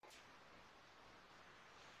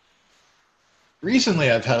Recently,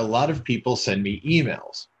 I've had a lot of people send me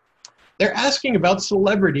emails. They're asking about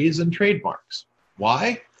celebrities and trademarks.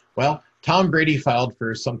 Why? Well, Tom Brady filed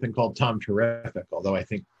for something called Tom Terrific, although I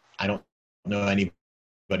don't know anybody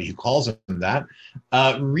who calls him that.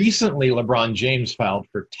 Recently, LeBron James filed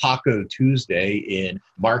for Taco Tuesday in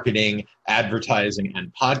marketing, advertising,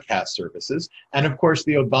 and podcast services. And of course,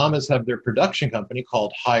 the Obamas have their production company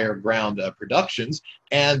called Higher Ground Productions,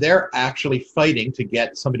 and they're actually fighting to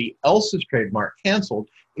get somebody else's trademark canceled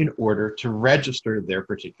in order to register their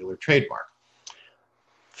particular trademark.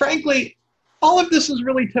 Frankly, all of this is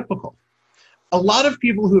really typical. A lot of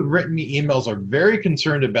people who have written me emails are very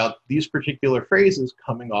concerned about these particular phrases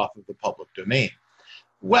coming off of the public domain.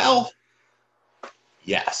 Well,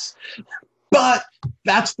 yes, but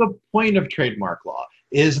that's the point of trademark law,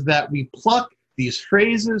 is that we pluck these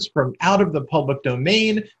phrases from out of the public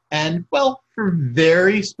domain and, well, for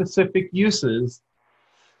very specific uses,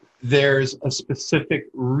 there's a specific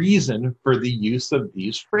reason for the use of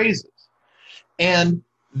these phrases. And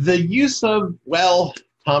the use of, well,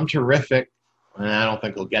 Tom Terrific, I don't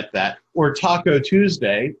think he'll get that, or Taco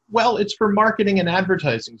Tuesday, well, it's for marketing and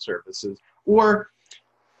advertising services, or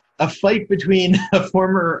a fight between a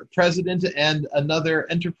former president and another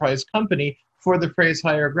enterprise company for the phrase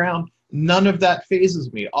higher ground. None of that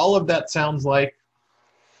phases me. All of that sounds like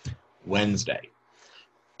Wednesday.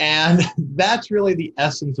 And that's really the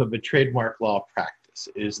essence of a trademark law practice,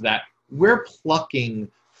 is that we're plucking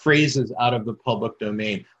phrases out of the public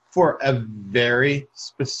domain for a very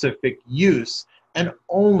specific use, and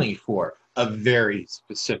only for a very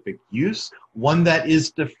specific use, one that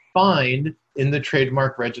is defined in the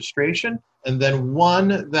trademark registration, and then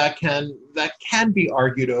one that can be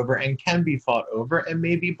argued over and can be fought over and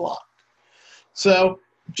may be blocked. So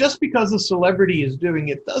just because a celebrity is doing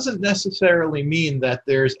it doesn't necessarily mean that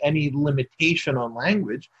there's any limitation on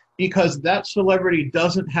language, because that celebrity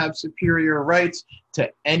doesn't have superior rights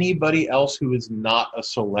to anybody else who is not a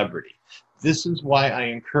celebrity. This is why I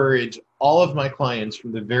encourage all of my clients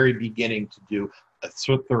from the very beginning to do a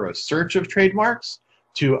thorough search of trademarks,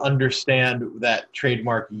 to understand that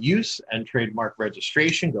trademark use and trademark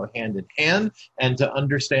registration go hand in hand, and to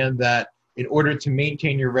understand that in order to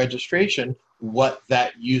maintain your registration, what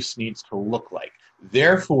that use needs to look like.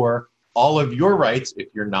 Therefore, all of your rights, if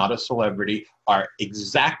you're not a celebrity, are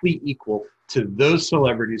exactly equal to those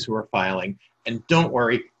celebrities who are filing. And don't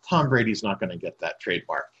worry, Tom Brady's not going to get that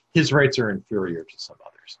trademark. His rights are inferior to some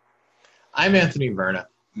others. I'm Anthony Verna,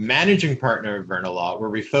 managing partner of Verna Law, where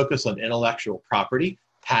we focus on intellectual property,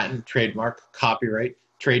 patent, trademark, copyright,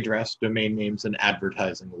 trade dress, domain names, and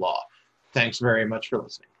advertising law. Thanks very much for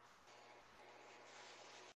listening.